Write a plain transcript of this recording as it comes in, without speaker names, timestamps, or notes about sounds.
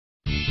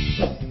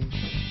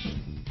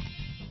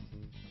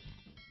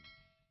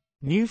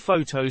New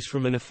photos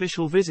from an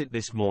official visit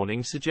this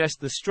morning suggest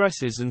the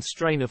stresses and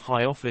strain of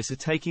high office are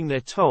taking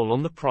their toll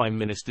on the Prime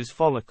Minister's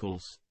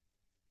follicles.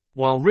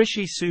 While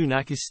Rishi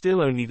Sunak is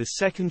still only the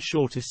second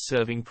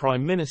shortest-serving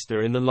Prime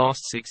Minister in the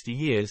last 60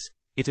 years,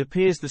 it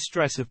appears the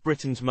stress of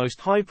Britain's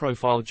most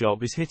high-profile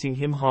job is hitting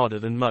him harder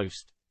than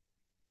most.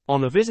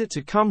 On a visit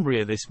to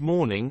Cumbria this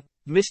morning,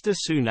 Mr.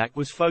 Sunak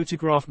was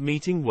photographed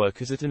meeting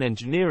workers at an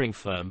engineering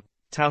firm,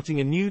 touting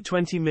a new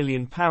 £20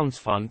 million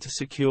fund to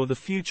secure the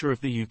future of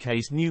the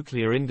UK's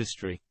nuclear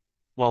industry.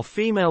 While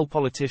female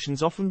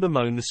politicians often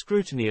bemoan the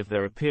scrutiny of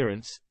their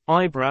appearance,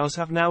 eyebrows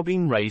have now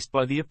been raised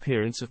by the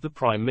appearance of the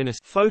Prime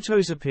Minister.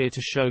 Photos appear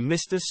to show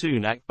Mr.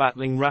 Sunak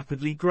battling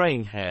rapidly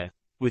greying hair,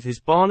 with his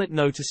barnet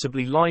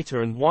noticeably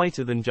lighter and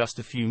whiter than just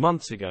a few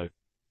months ago.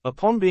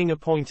 Upon being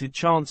appointed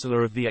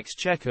Chancellor of the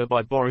Exchequer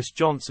by Boris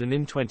Johnson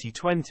in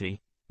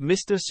 2020,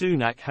 Mr.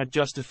 Sunak had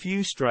just a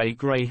few stray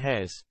grey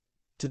hairs.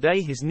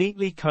 Today his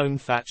neatly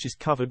combed thatch is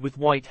covered with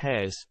white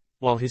hairs,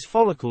 while his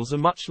follicles are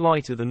much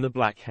lighter than the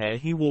black hair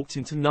he walked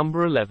into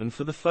number 11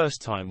 for the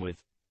first time with.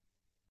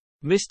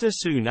 Mr.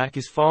 Sunak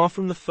is far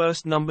from the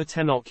first number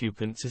 10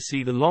 occupant to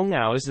see the long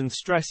hours and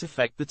stress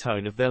affect the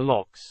tone of their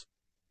locks.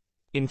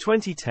 In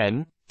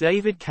 2010,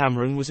 David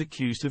Cameron was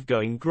accused of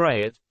going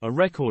grey at a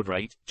record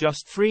rate,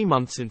 just 3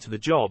 months into the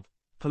job.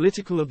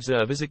 Political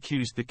observers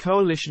accused the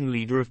coalition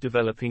leader of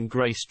developing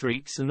grey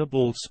streaks and a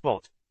bald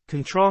spot,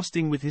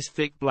 contrasting with his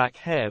thick black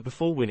hair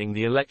before winning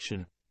the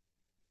election.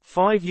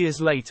 5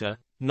 years later,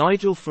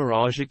 Nigel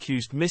Farage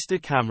accused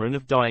Mr. Cameron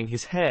of dyeing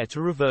his hair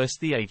to reverse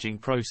the aging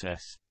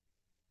process.